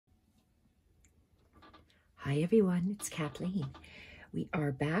Hi everyone, it's Kathleen. We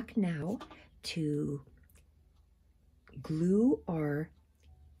are back now to glue our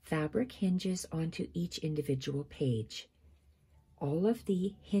fabric hinges onto each individual page. All of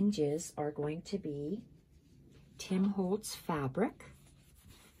the hinges are going to be Tim Holtz fabric.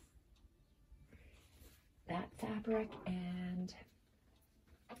 That fabric and,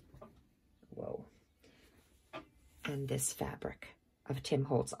 and this fabric of Tim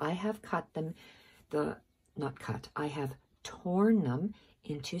Holtz. I have cut them, I have torn them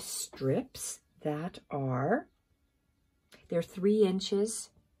into strips that are, they're 3 inches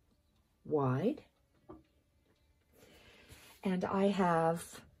wide. And I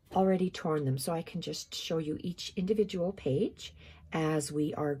have already torn them, so I can just show you each individual page as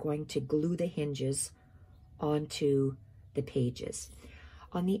we are going to glue the hinges onto the pages.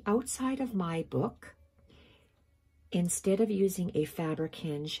 On the outside of my book, instead of using a fabric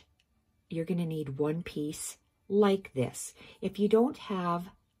hinge, you're going to need one piece like this. If you don't have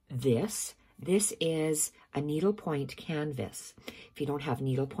this, this is a needlepoint canvas. If you don't have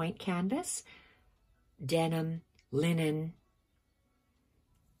needlepoint canvas, denim, linen,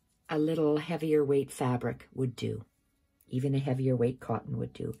 a little heavier weight fabric would do. Even a heavier weight cotton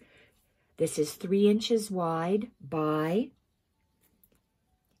would do. This is 3 inches wide by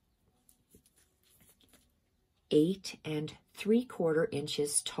 8 3/4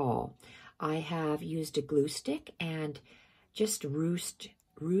 inches tall. I have used a glue stick and just ruched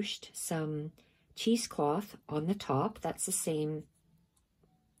some cheesecloth on the top. That's the same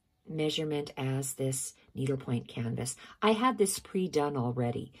measurement as this needlepoint canvas. I had this pre-done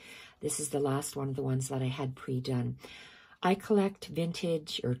already. This is the last one of the ones that I had pre-done. I collect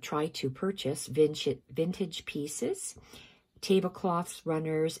vintage, or try to purchase vintage pieces, tablecloths,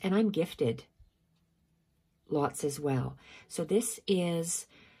 runners, and I'm gifted lots as well. So this is,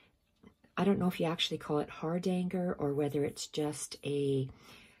 I don't know if you actually call it hardanger or whether it's just a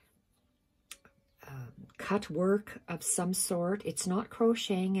cut work of some sort. It's not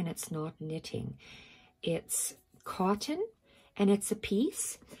crocheting and it's not knitting. It's cotton and it's a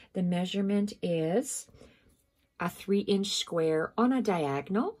piece. The measurement is a 3-inch square on a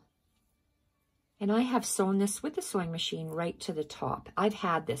diagonal. And I have sewn this with the sewing machine right to the top. I've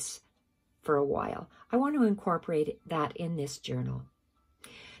had this for a while. I want to incorporate that in this journal.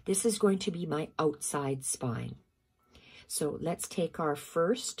 This is going to be my outside spine. So let's take our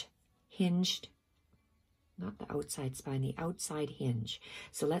first hinged, not the outside spine, the outside hinge.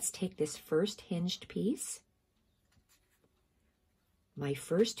 So let's take this first hinged piece, my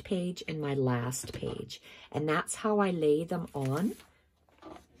first page and my last page. And that's how I lay them on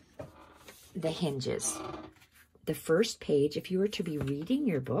the hinges. The first page, if you were to be reading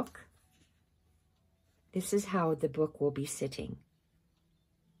your book, this is how the book will be sitting.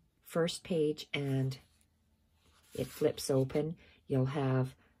 First page, and it flips open. You'll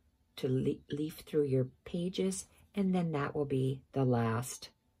have to leaf through your pages, and then that will be the last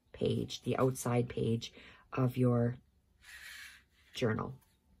page, the outside page of your journal.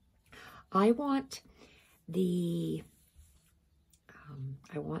 I want the,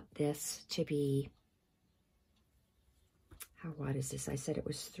 I want this to be, how wide is this? I said it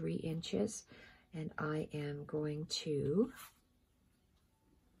was 3 inches, and I am going to,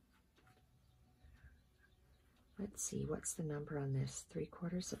 let's see, what's the number on this?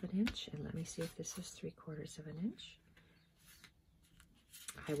 3/4 of an inch. And let me see if this is 3/4 of an inch.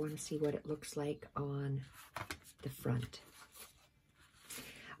 I want to see what it looks like on the front.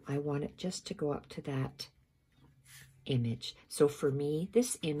 I want it just to go up to that image. So for me,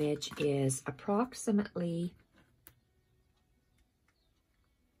 this image is approximately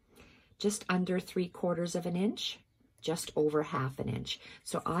just under 3/4 of an inch, just over 1/2 inch.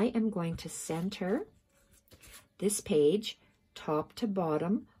 So I am going to center this page top to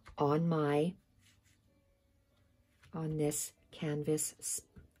bottom on this canvas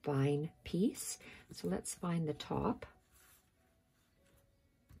spine piece. So let's find the top.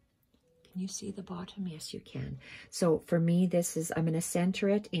 Can you see the bottom? Yes, you can. So for me, this is, I'm going to center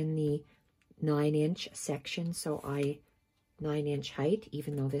it in the 9-inch section. So 9-inch height,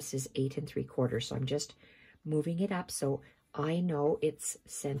 even though this is 8 3/4. So I'm just moving it up so I know it's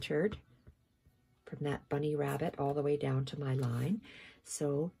centered from that bunny rabbit all the way down to my line.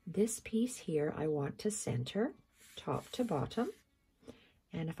 So this piece here, I want to center top to bottom.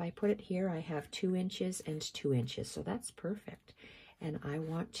 And if I put it here, I have 2 inches and 2 inches. So that's perfect. And I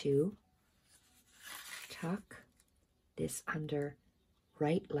want to tuck this under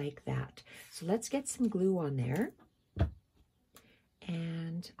right like that. So let's get some glue on there.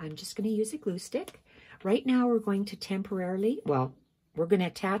 And I'm just going to use a glue stick. Right now we're going to temporarily, well, we're going to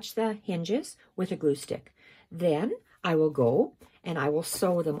attach the hinges with a glue stick. Then I will go and I will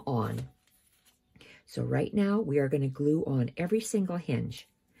sew them on. So right now we are going to glue on every single hinge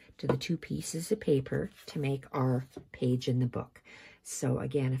to the 2 pieces of paper to make our page in the book. So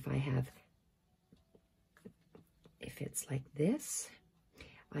again, if it's like this,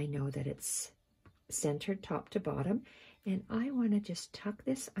 I know that it's centered top to bottom, and I want to just tuck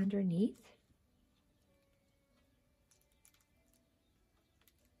this underneath.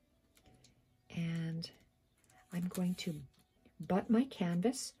 And I'm going to butt my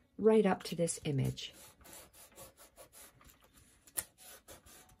canvas right up to this image.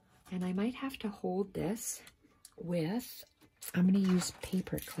 And I might have to hold this with, I'm going to use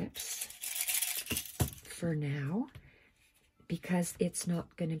paper clips for now, because it's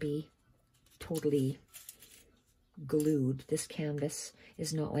not going to be totally glued. This canvas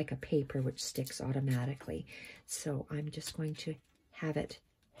is not like a paper which sticks automatically. So I'm just going to have it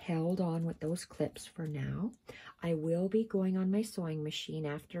held on with those clips for now. I will be going on my sewing machine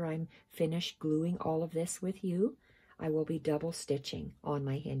after I'm finished gluing all of this with you. I will be double stitching on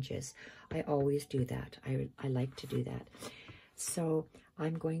my hinges. I always do that. I like to do that. So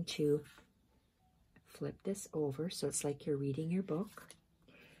I'm going to flip this over so it's like you're reading your book,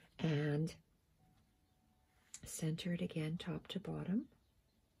 and center it again top to bottom.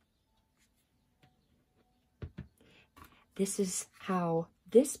 This is how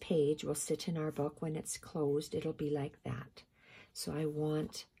this page will sit in our book when it's closed. It'll be like that. So I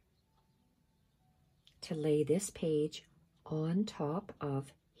want to lay this page on top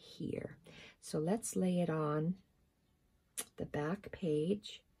of here. So let's lay it on the back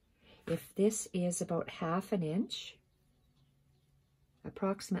page. If this is about 1/2 inch,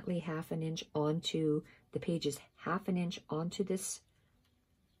 approximately 1/2 inch onto the page, is 1/2 inch onto this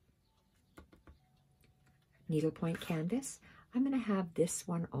needlepoint canvas, I'm going to have this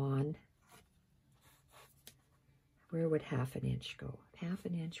one on. Where would 1/2 inch go?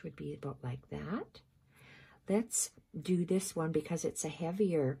 1/2 inch would be about like that. Let's do this one because it's a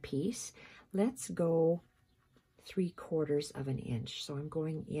heavier piece. Let's go 3/4 inch. So I'm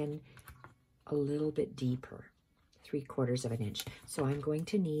going in a little bit deeper, 3/4 inch. So I'm going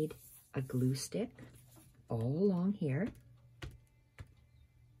to need a glue stick all along here.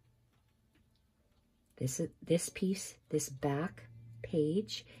 This piece, this back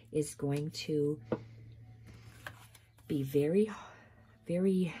page is going to be very,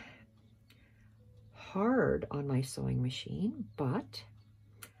 very hard on my sewing machine, but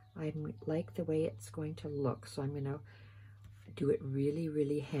I like the way it's going to look. So I'm going to do it really,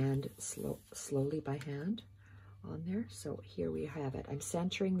 really slowly by hand on there. So here we have it. I'm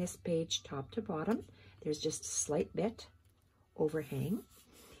centering this page top to bottom. There's just a slight bit overhang.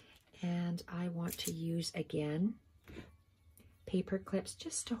 And I want to use, again, paper clips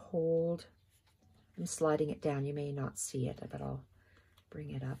just to hold. I'm sliding it down. You may not see it, but I'll bring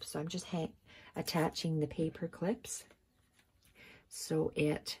it up. So I'm just attaching the paper clips so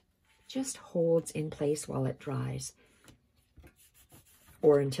it just holds in place while it dries,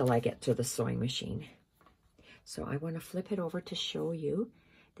 or until I get to the sewing machine. So I want to flip it over to show you.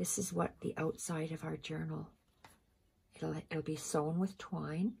 This is what the outside of our journal, it'll be sewn with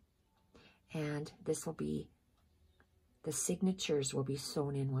twine, and this will be, the signatures will be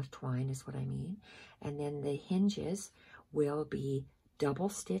sewn in with twine is what I mean. And then the hinges will be double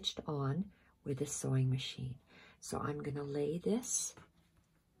stitched on with a sewing machine. So I'm going to lay this,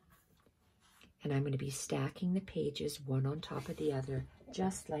 and I'm going to be stacking the pages one on top of the other,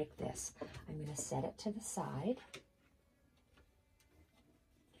 just like this. I'm going to set it to the side,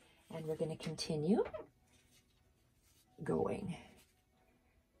 and we're going to continue going.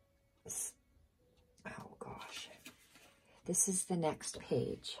 Oh gosh, this is the next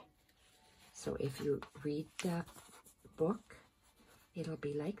page. So if you read the book, it'll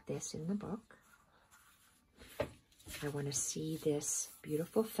be like this in the book. I want to see this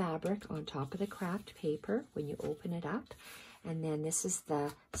beautiful fabric on top of the craft paper when you open it up. And then this is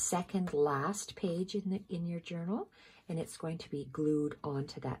the second last page in your journal, and it's going to be glued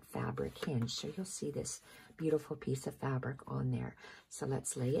onto that fabric hinge. So you'll see this beautiful piece of fabric on there. So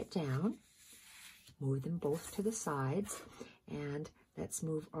let's lay it down, move them both to the sides, and let's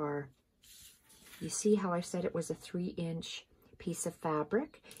move our, you see how I said it was a 3-inch piece of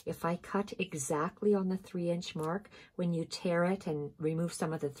fabric? If I cut exactly on the 3-inch mark, when you tear it and remove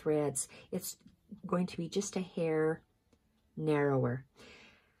some of the threads, it's going to be just a hair narrower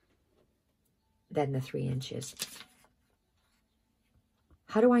than the 3 inches.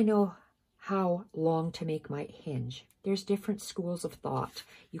 How do I know how long to make my hinge? There's different schools of thought.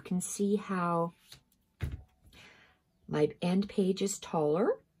 You can see how my end page is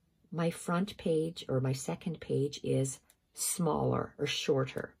taller my front page or my second page is smaller or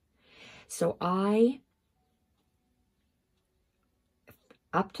shorter. So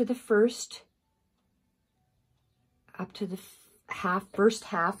up to the first first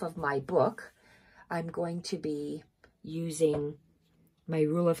half of my book, I'm going to be using, my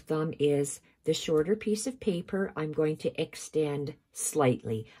rule of thumb is the shorter piece of paper I'm going to extend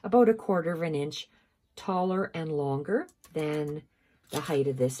slightly, about 1/4 of an inch taller and longer than the height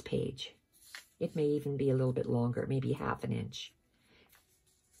of this page. It may even be a little bit longer, maybe 1/2 an inch.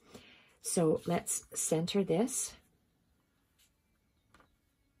 So let's center this.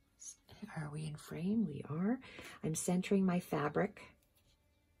 Are we in frame? We are. I'm centering my fabric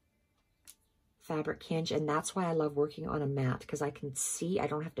hinge, and that's why I love working on a mat, because I can see, I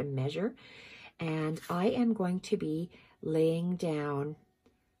don't have to measure. And I am going to be laying down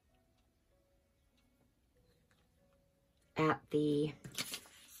I'm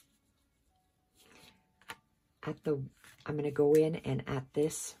going to go in and at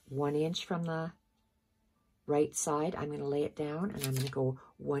this 1 inch from the right side, I'm going to lay it down, and I'm going to go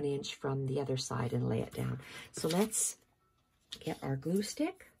 1 inch from the other side and lay it down. So let's get our glue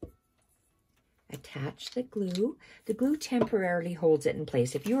stick, attach the glue. The glue temporarily holds it in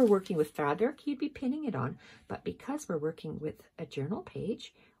place. If you were working with fabric, you'd be pinning it on, but because we're working with a journal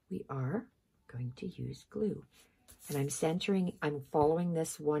page, we are going to use glue. And I'm following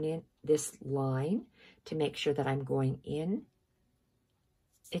this line to make sure that I'm going in.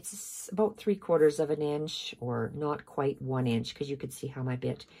 It's about 3/4 of an inch, or not quite 1 inch, because you can see how my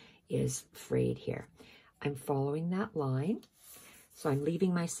bit is frayed here. I'm following that line, so I'm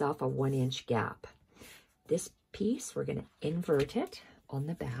leaving myself a 1 inch gap. This piece, we're going to invert it on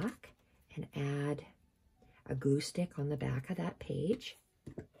the back and add a glue stick on the back of that page.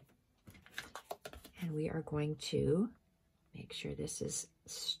 And we are going to make sure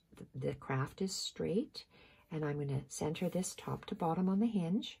the craft is straight. And I'm going to center this top to bottom on the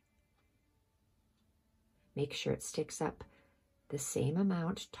hinge. Make sure it sticks up the same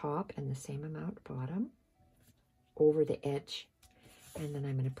amount top and the same amount bottom over the edge. And then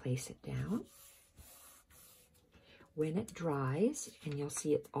I'm going to place it down. When it dries, and you'll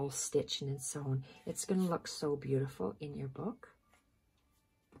see it all stitched and sewn, it's going to look so beautiful in your book.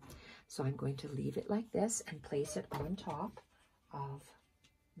 So I'm going to leave it like this and place it on top of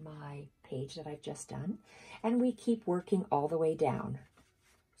my page that I've just done. And we keep working all the way down.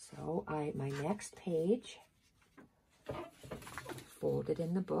 So my next page, folded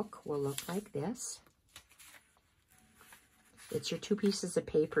in the book, will look like this. It's your 2 pieces of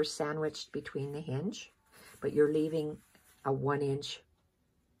paper sandwiched between the hinge, but you're leaving a 1 inch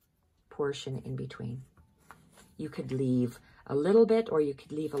portion in between. You could leave a little bit, or you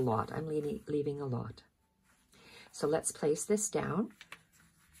could leave a lot. I'm leaving a lot. So let's place this down.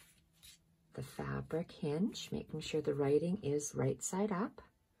 The fabric hinge, making sure the writing is right side up.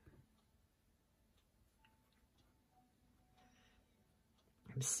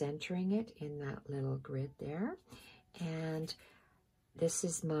 I'm centering it in that little grid there. And this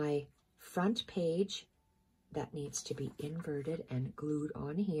is my front page that needs to be inverted and glued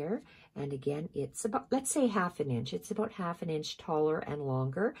on here. And again, it's about, let's say 1/2 an inch. It's about 1/2 an inch taller and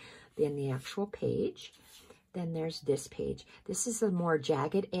longer than the actual page. Then there's this page. This is a more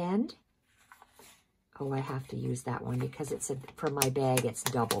jagged end. Oh, I have to use that one because it's from my bag, it's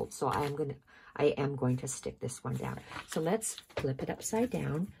doubled. So I am going to stick this one down. So let's flip it upside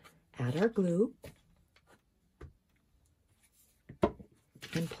down, add our glue,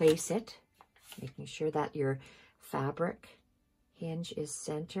 and place it, making sure that your fabric hinge is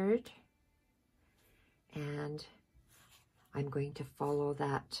centered. And I'm going to follow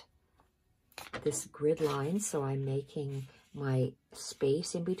this grid line, so I'm making my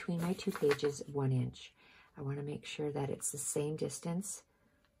space in between my 2 pages 1 inch. I want to make sure that it's the same distance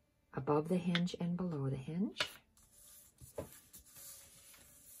above the hinge and below the hinge.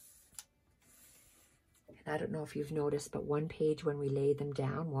 And I don't know if you've noticed, but one page, when we lay them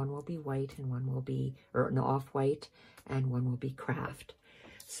down, one will be white and one will be, or no, off-white, and one will be craft.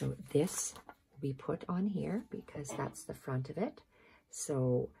 So this will be put on here because that's the front of it.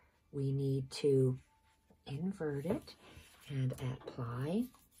 So we need to invert it and apply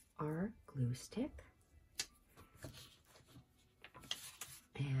our glue stick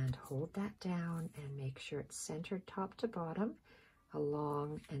and hold that down and make sure it's centered top to bottom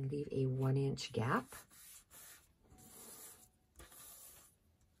along, and leave a 1 inch gap.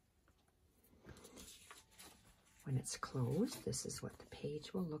 When it's closed, this is what the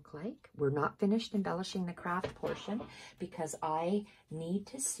page will look like. We're not finished embellishing the craft portion because I need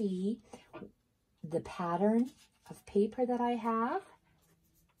to see the pattern of paper that I have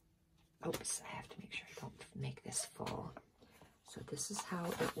oops, I have to make sure I don't make this full. So this is how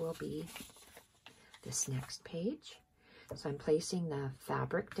it will be this next page. So I'm placing the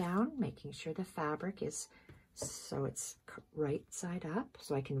fabric down, making sure the fabric is so it's right side up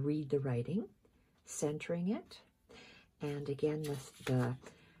so I can read the writing, centering it. And again with the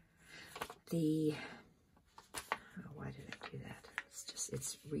oh, why did I do that?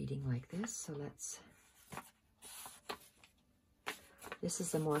 It's reading like this. So this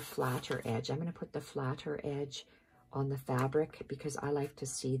is the more flatter edge. I'm going to put the flatter edge on the fabric because I like to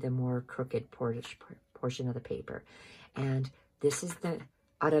see the more crooked portion of the paper. And this is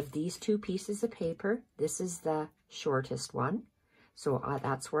out of these two pieces of paper, this is the shortest one. So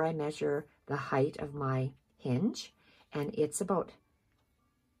that's where I measure the height of my hinge. And it's about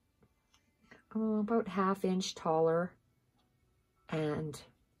 1/2 inch taller and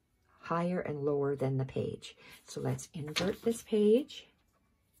higher and lower than the page. So let's invert this page,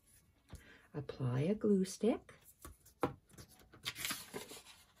 apply a glue stick.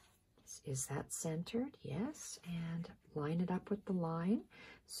 Is that centered? Yes. And line it up with the line.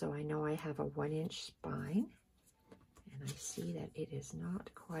 So I know I have a 1-inch spine. And I see that it is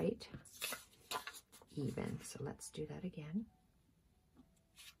not quite even. So let's do that again.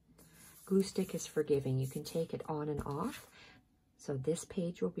 Glue stick is forgiving. You can take it on and off. So this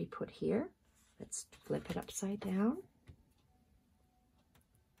page will be put here. Let's flip it upside down.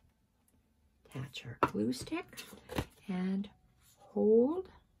 Attach our glue stick and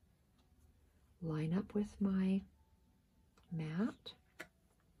hold. Line up with my mat.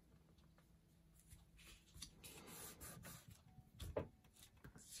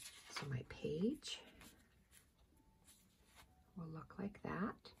 So my page will look like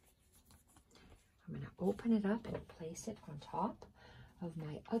that. I'm going to open it up and place it on top of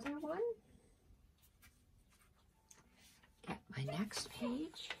my other one. Get my next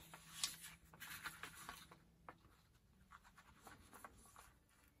page.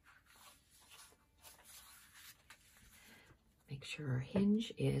 Make sure our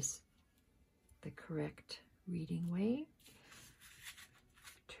hinge is the correct reading way.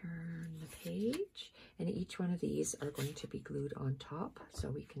 Turn the page, and each one of these are going to be glued on top so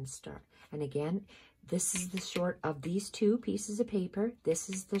we can start. And again, this is the short of these two pieces of paper. This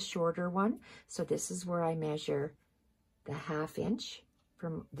is the shorter one. So this is where I measure the 1/2 inch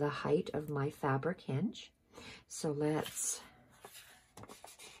from the height of my fabric hinge. So let's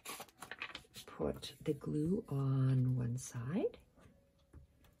put the glue on one side.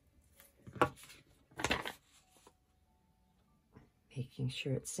 Making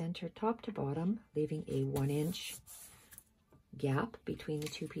sure it's centered top to bottom, leaving a 1-inch gap between the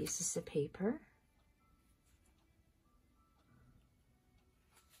two pieces of paper.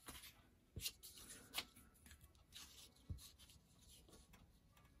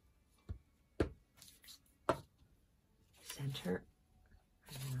 Center.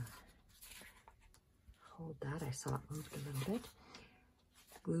 Hold that. I saw it moved a little bit.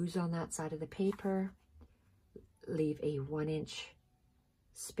 Glue's on that side of the paper. Leave a 1-inch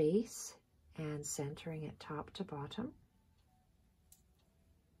space and centering it top to bottom.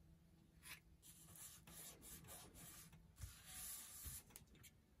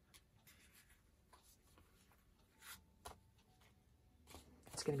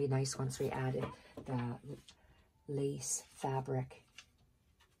 It's going to be nice once we added the lace fabric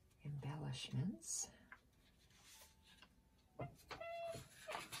embellishments.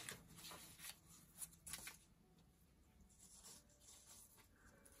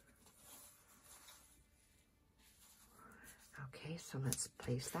 Okay, so let's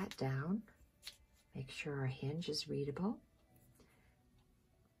place that down. Make sure our hinge is readable.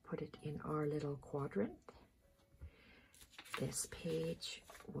 Put it in our little quadrant. This page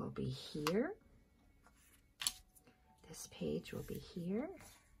will be here. This page will be here.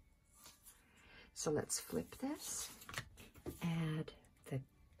 So let's flip this. Add the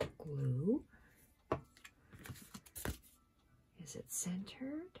glue. Is it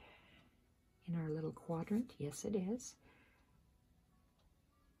centered in our little quadrant? Yes, it is.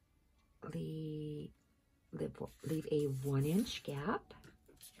 Leave a 1-inch gap.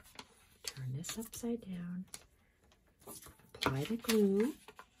 Turn this upside down. Apply the glue.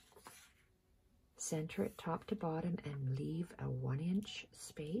 Center it top to bottom and leave a 1-inch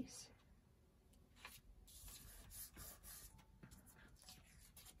space.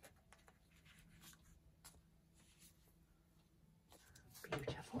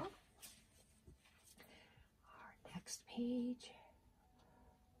 Beautiful. Our next page.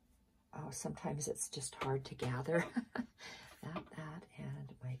 Oh, sometimes it's just hard to gather. that,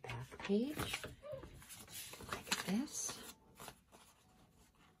 and my back page, like this.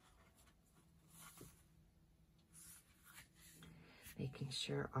 Making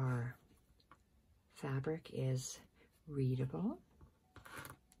sure our fabric is readable,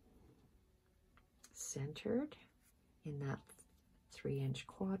 centered in that 3-inch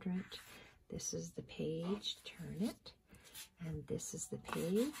quadrant. This is the page, turn it, and this is the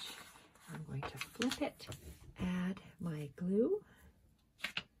page. I'm going to flip it, add my glue.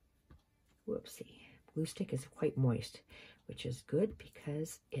 Whoopsie. Glue stick is quite moist, which is good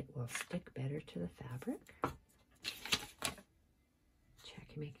because it will stick better to the fabric.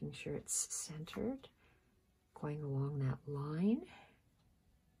 Check, making sure it's centered, going along that line,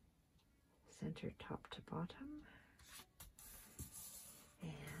 centered top to bottom,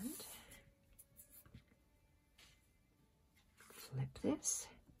 and flip this,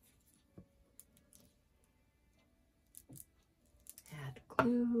 add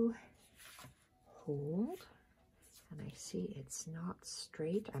glue, hold, and I see it's not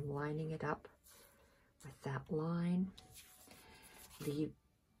straight. I'm lining it up with that line,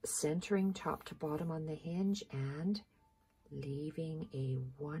 centering top to bottom on the hinge and leaving a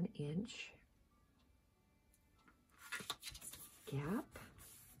 1-inch gap.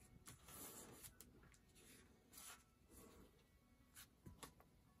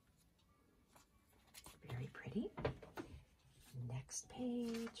 Very pretty. Next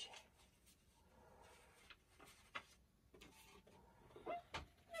page.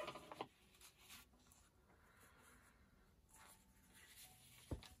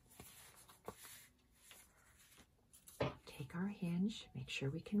 Take our hinge, make sure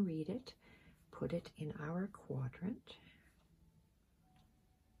we can read it, put it in our quadrant.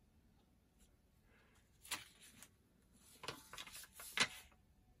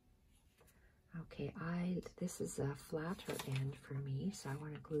 Okay, this is a flatter end for me, so I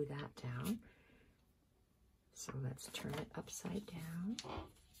want to glue that down. So let's turn it upside down.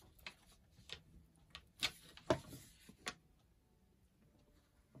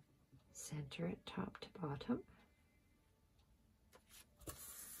 Center it top to bottom.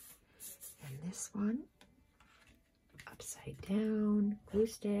 And this one, upside down, glue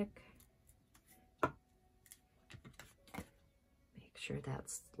stick. Make sure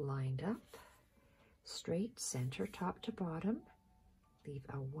that's lined up. Straight, center top to bottom. Leave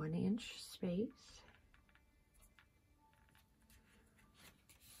a 1-inch space.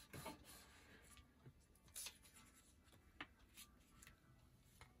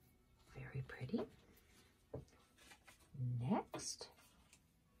 Very pretty. Next,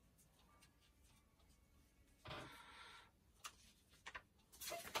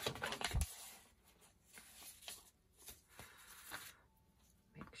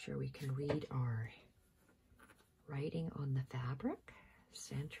 make sure we can read our writing on the fabric,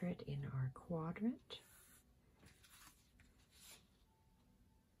 center it in our quadrant.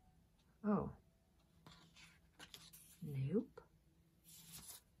 Oh, nope,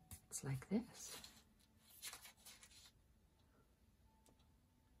 it's like this.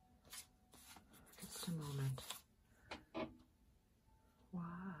 Just a moment. Why?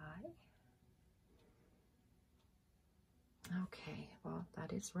 Okay, well,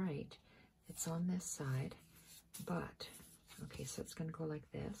 that is right. It's on this side. But, okay, so it's going to go like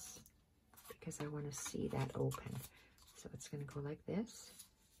this because I want to see that open. So it's going to go like this.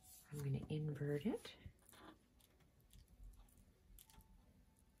 I'm going to invert it.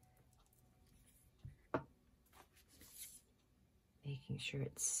 Making sure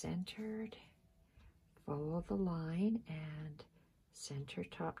it's centered. Follow the line and center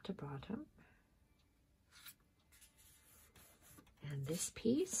top to bottom. And this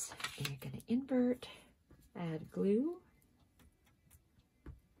piece, and you're going to invert. Add glue.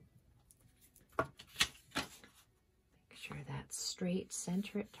 Make sure that's straight,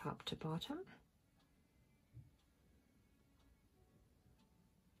 center it top to bottom.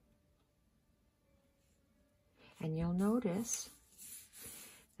 And you'll notice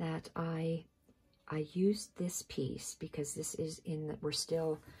that I used this piece because this is in the, we're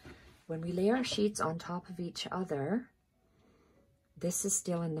still, when we lay our sheets on top of each other, this is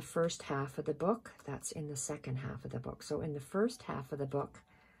still in the first half of the book. That's in the second half of the book. So in the first half of the book,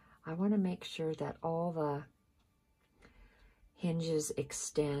 I want to make sure that all the hinges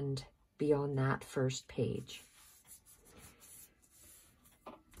extend beyond that first page.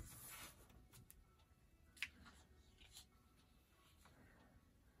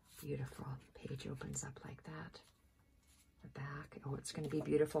 Beautiful. Page opens up like that. The back. Oh, it's going to be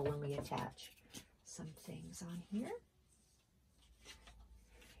beautiful when we attach some things on here.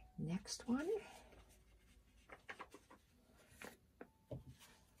 Next one.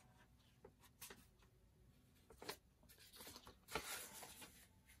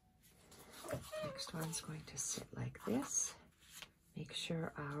 Next one's going to sit like this. Make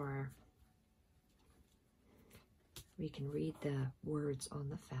sure we can read the words on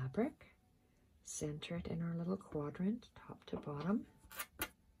the fabric. Center it in our little quadrant, top to bottom.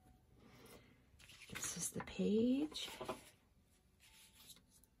 This is the page.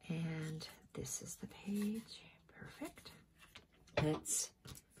 And this is the page. Perfect.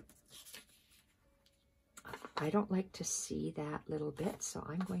 I don't like to see that little bit, so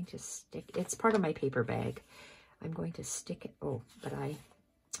I'm going to stick, it's part of my paper bag. I'm going to stick it, oh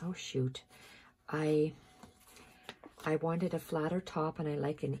shoot. I wanted a flatter top and I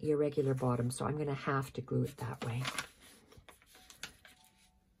like an irregular bottom, so I'm going to have to glue it that way.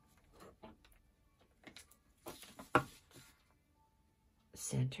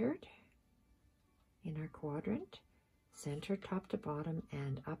 Centered in our quadrant, center top to bottom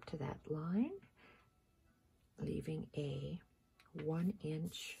and up to that line, leaving a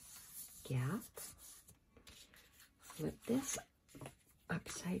 1-inch gap. Flip this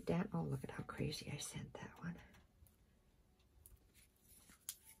upside down. Oh, look at how crazy I sent that one.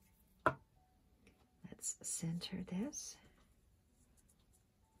 Let's center this.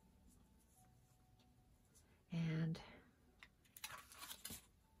 And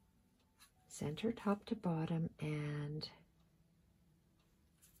center top to bottom and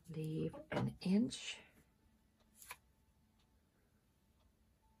leave an inch.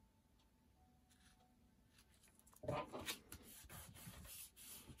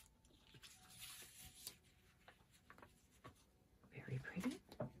 Very pretty.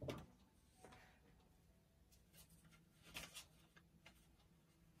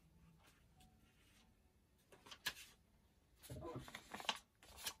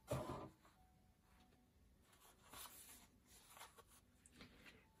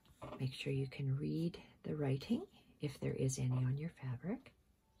 Make sure you can read the writing if there is any on your fabric.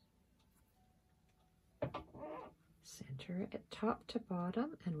 Center it top to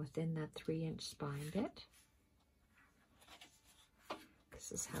bottom and within that 3-inch spine bit.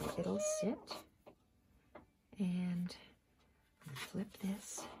 This is how it'll sit. And flip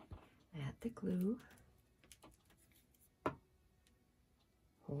this, add the glue.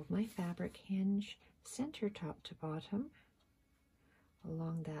 Hold my fabric hinge, center top to bottom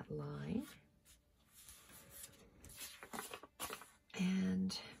along that line.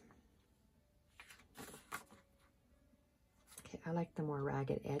 And I like the more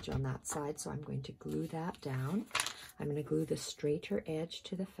ragged edge on that side, so I'm going to glue that down. I'm going to glue the straighter edge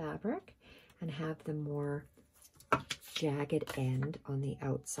to the fabric and have the more jagged end on the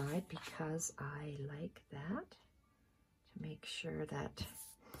outside because I like that, to make sure that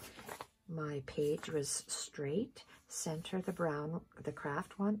my page was straight. Center the brown, the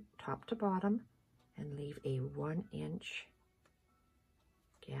craft one, top to bottom, and leave a 1-inch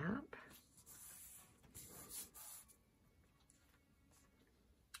gap.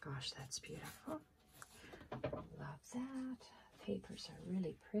 Gosh, that's beautiful. Love that. Papers are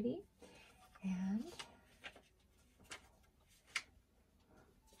really pretty. And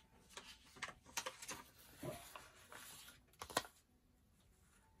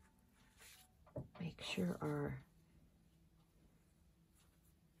make sure our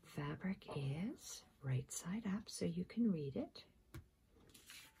fabric is right side up so you can read it.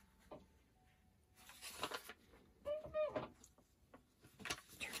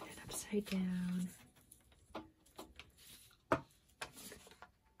 Turn it upside down.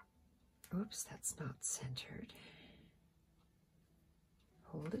 Oops, that's not centered.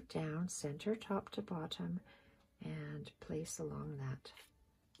 Hold it down, center top to bottom, and place along that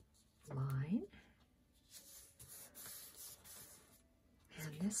line.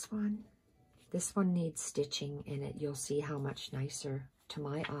 And this one needs stitching in it. You'll see how much nicer to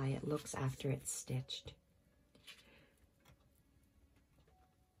my eye it looks after it's stitched.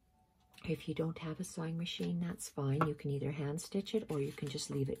 If you don't have a sewing machine, that's fine. You can either hand stitch it or you can just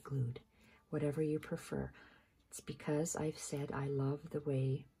leave it glued, whatever you prefer. It's because I've said I love the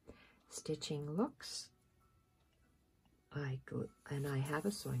way stitching looks. And I have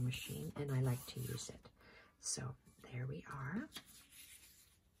a sewing machine and I like to use it. So there we are.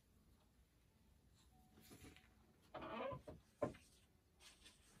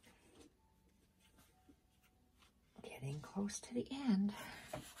 Getting close to the end.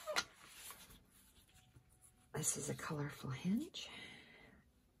 This is a colorful hinge.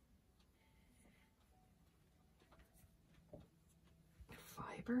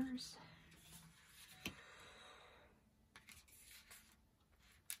 Fibers.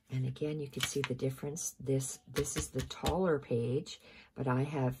 And again, you can see the difference. This is the taller page, but I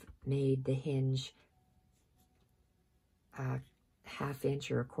have made the hinge a 1/2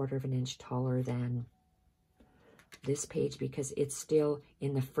 inch or 1/4 of an inch taller than this page because it's still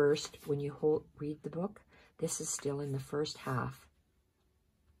in the first, when you read the book, this is still in the first half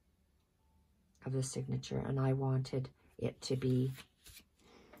of the signature, and I wanted it to be,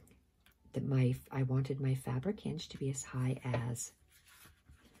 I wanted my fabric hinge to be as high as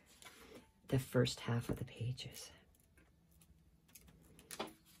the first half of the pages.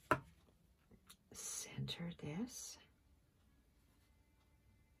 Center this.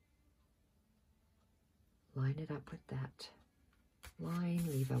 Line it up with that line,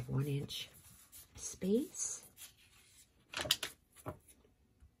 leave a 1-inch space.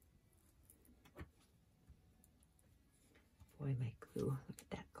 Boy, my glue, look at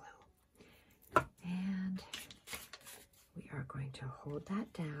that glue. And we are going to hold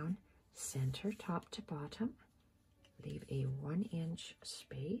that down, center top to bottom, leave a 1-inch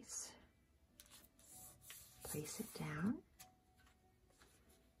space, place it down.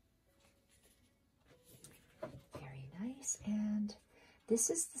 Very nice. And this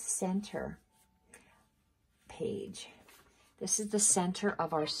is the center page. This is the center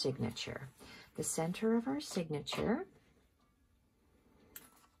of our signature. The center of our signature.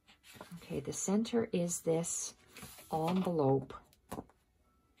 Okay, the center is this envelope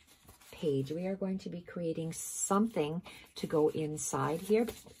page. We are going to be creating something to go inside here.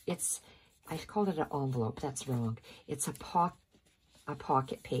 I called it an envelope. That's wrong. It's a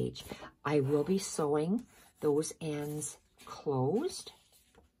pocket page. I will be sewing those ends closed.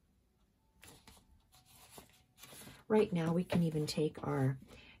 Right now, we can even take our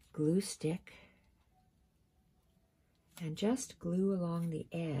glue stick and just glue along the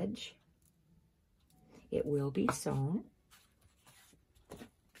edge. It will be sewn.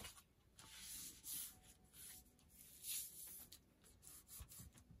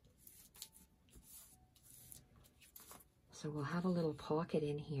 So we'll have a little pocket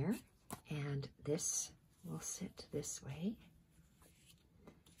in here, and this will sit this way,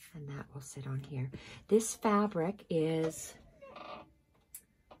 and that will sit on here. This fabric is,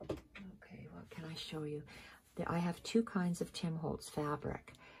 okay, what can I show you? I have two kinds of Tim Holtz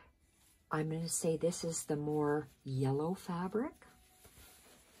fabric. I'm going to say this is the more yellow fabric.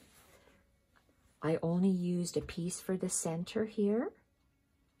 I only used a piece for the center here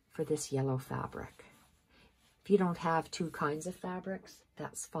for this yellow fabric. If you don't have two kinds of fabrics,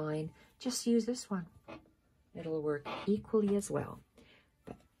 that's fine. Just use this one. It'll work equally as well.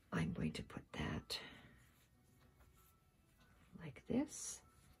 But I'm going to put that like this.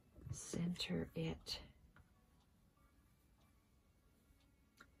 Center it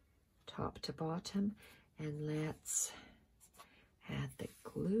top to bottom, and let's add the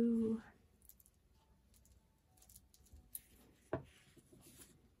glue.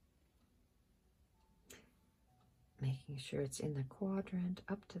 Making sure it's in the quadrant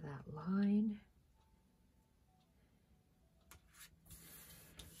up to that line.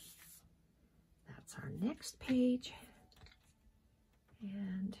 That's our next page.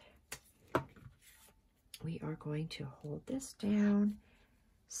 And we are going to hold this down,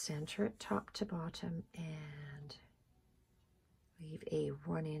 center it top to bottom, and leave a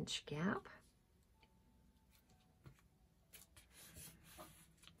 1-inch gap.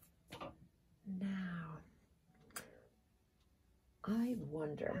 Now, I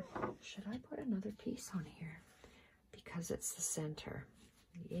wonder, should I put another piece on here? Because it's the center.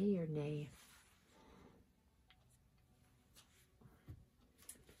 Yay or nay?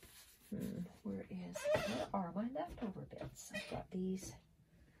 Where are my leftover bits? I've got these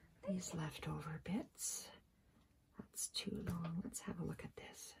leftover bits. That's too long. Let's have a look at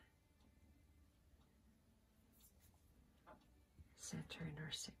this. Center in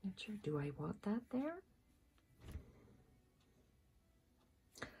our signature. Do I want that there?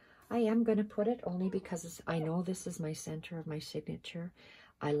 I am going to put it only because I know this is my center of my signature.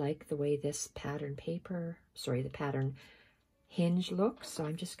 I like the way this pattern paper, sorry, the pattern hinge looks. So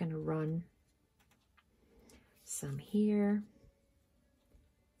I'm just going to run some here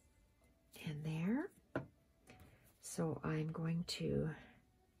and there. So I'm going to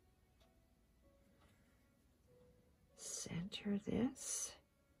center this.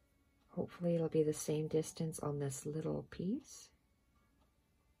 Hopefully it'll be the same distance on this little piece.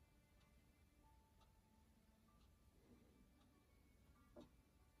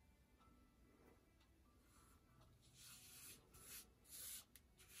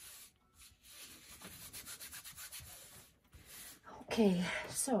 Okay,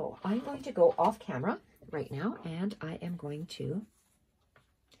 so I'm going to go off camera right now, and I am going to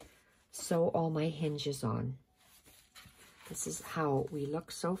sew all my hinges on. This is how we look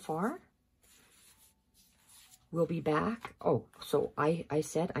so far. We'll be back. Oh, so I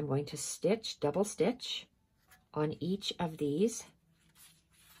said I'm going to stitch, double stitch on each of these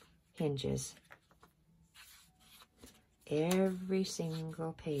hinges. Every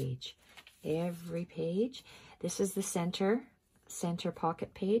single page, every page. This is the center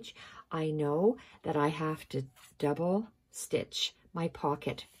pocket page. I know that I have to double stitch my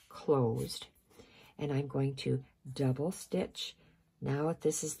pocket closed, and I'm going to double stitch. Now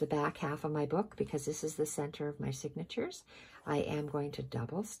this is the back half of my book because this is the center of my signatures. I am going to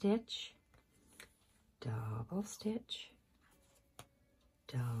double stitch, double stitch,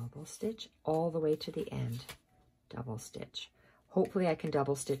 double stitch, all the way to the end. Double stitch. Hopefully I can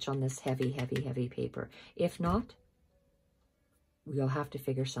double stitch on this heavy, heavy, heavy paper. If not, we'll have to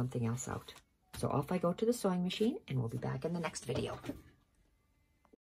figure something else out. So off I go to the sewing machine, and we'll be back in the next video.